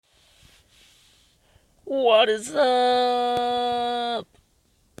What is up?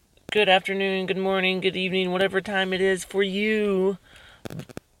 Good afternoon, good morning, good evening, whatever time it is for you.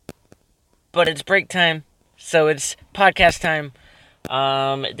 But it's break time, so it's podcast time.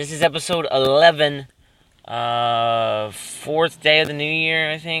 This is episode 11. Fourth day of the new year,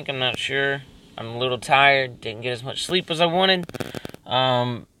 I think. I'm not sure. I'm a little tired. Didn't get as much sleep as I wanted.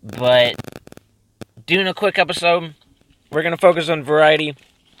 But doing a quick episode. We're going to focus on variety.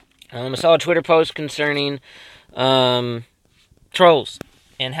 I saw a Twitter post concerning trolls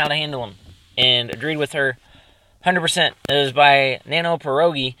and how to handle them, and agreed with her 100%. It was by Nano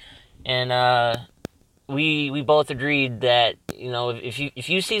Pierogi, and we both agreed that, you know, if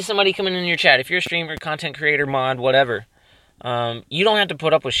you see somebody coming in your chat, if you're a streamer, content creator, mod, whatever, you don't have to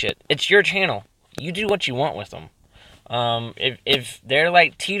put up with shit. It's your channel. You do what you want with them. If they're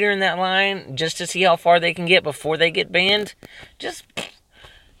like teetering that line just to see how far they can get before they get banned, just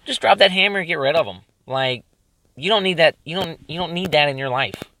drop that hammer and get rid of them. Like, you don't need that. You don't need that in your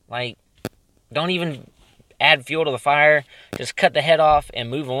life. Like, don't even add fuel to the fire. Just cut the head off and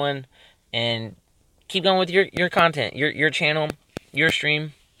move on, and keep going with your content, your channel, your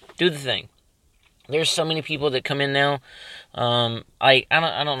stream. Do the thing. There's so many people that come in now. I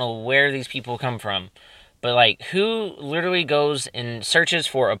don't know where these people come from, but like, who literally goes and searches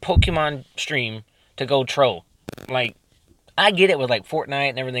for a Pokemon stream to go troll? Like, I get it with like Fortnite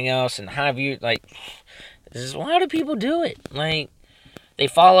and everything else and Highview. Like, why do people do it? Like, they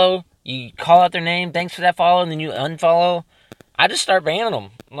follow, you call out their name, thanks for that follow, and then you unfollow. I just start banning them.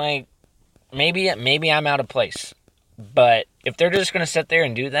 Like, maybe I'm out of place, but if they're just gonna sit there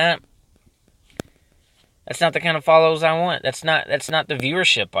and do that, that's not the kind of follows I want. That's not the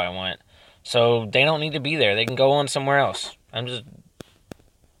viewership I want. So they don't need to be there. They can go on somewhere else. I'm just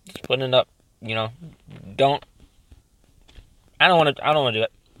putting it up. You know, I don't want to do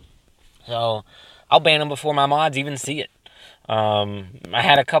it. So I'll ban them before my mods even see it. I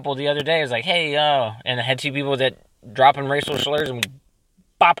had a couple the other day. I was like, hey, and I had two people that dropping racial slurs, and we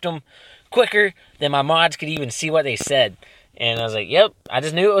bopped them quicker than my mods could even see what they said. And I was like, yep, I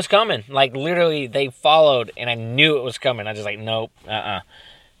just knew it was coming. Like, literally, they followed, and I knew it was coming. I just like, nope,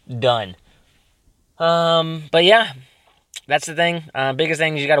 done. But yeah, that's the thing. Biggest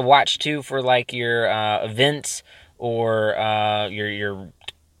thing is you got to watch too for like your events or your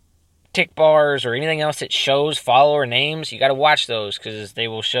tick bars or anything else that shows follower names. You got to watch those because they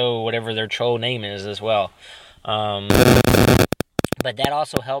will show whatever their troll name is as well. But that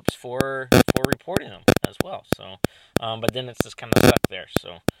also helps for reporting them as well. So, but then it's just kind of stuck there.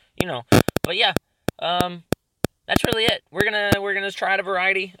 So, you know, but yeah, that's really it. We're gonna try a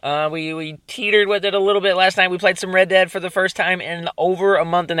variety. We teetered with it a little bit last night. We played some Red Dead for the first time in over a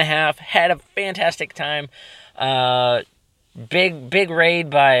month and a half. Had a fantastic time. Big raid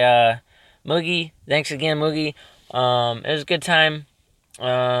by Moogie. Thanks again, Moogie. It was a good time.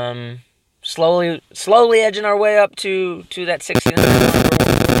 Slowly edging our way up to that 1600.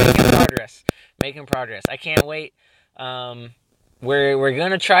 We're making progress. I can't wait. We're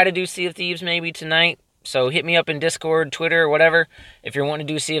gonna try to do Sea of Thieves maybe tonight. So hit me up in Discord, Twitter, whatever, if you're wanting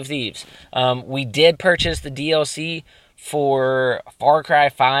to do Sea of Thieves. We did purchase the DLC for Far Cry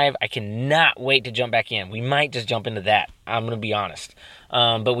 5. I cannot wait to jump back in. We might just jump into that. I'm going to be honest.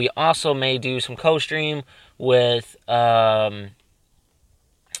 But we also may do some co-stream with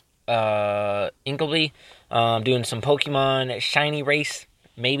Inkleby. Doing some Pokemon Shiny Race,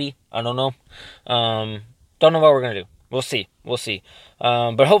 maybe. I don't know. Don't know what we're going to do. We'll see.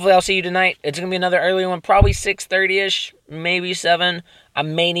 But hopefully I'll see you tonight. It's going to be another early one, probably 6:30ish, maybe 7. I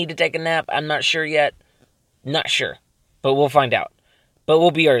may need to take a nap. I'm not sure yet. Not sure. But we'll find out. But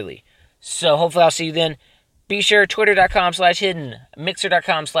we'll be early. So hopefully I'll see you then. Be sure, twitter.com/hidden,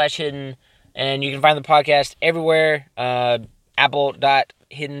 mixer.com/hidden, and you can find the podcast everywhere.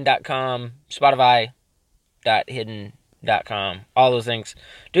 Apple.hidden.com, Spotify.hidden.com, all those things.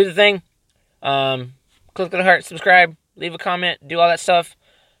 Do the thing. Click the heart, subscribe, leave a comment, do all that stuff.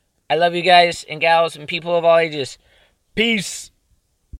 I love you guys and gals and people of all ages. Peace.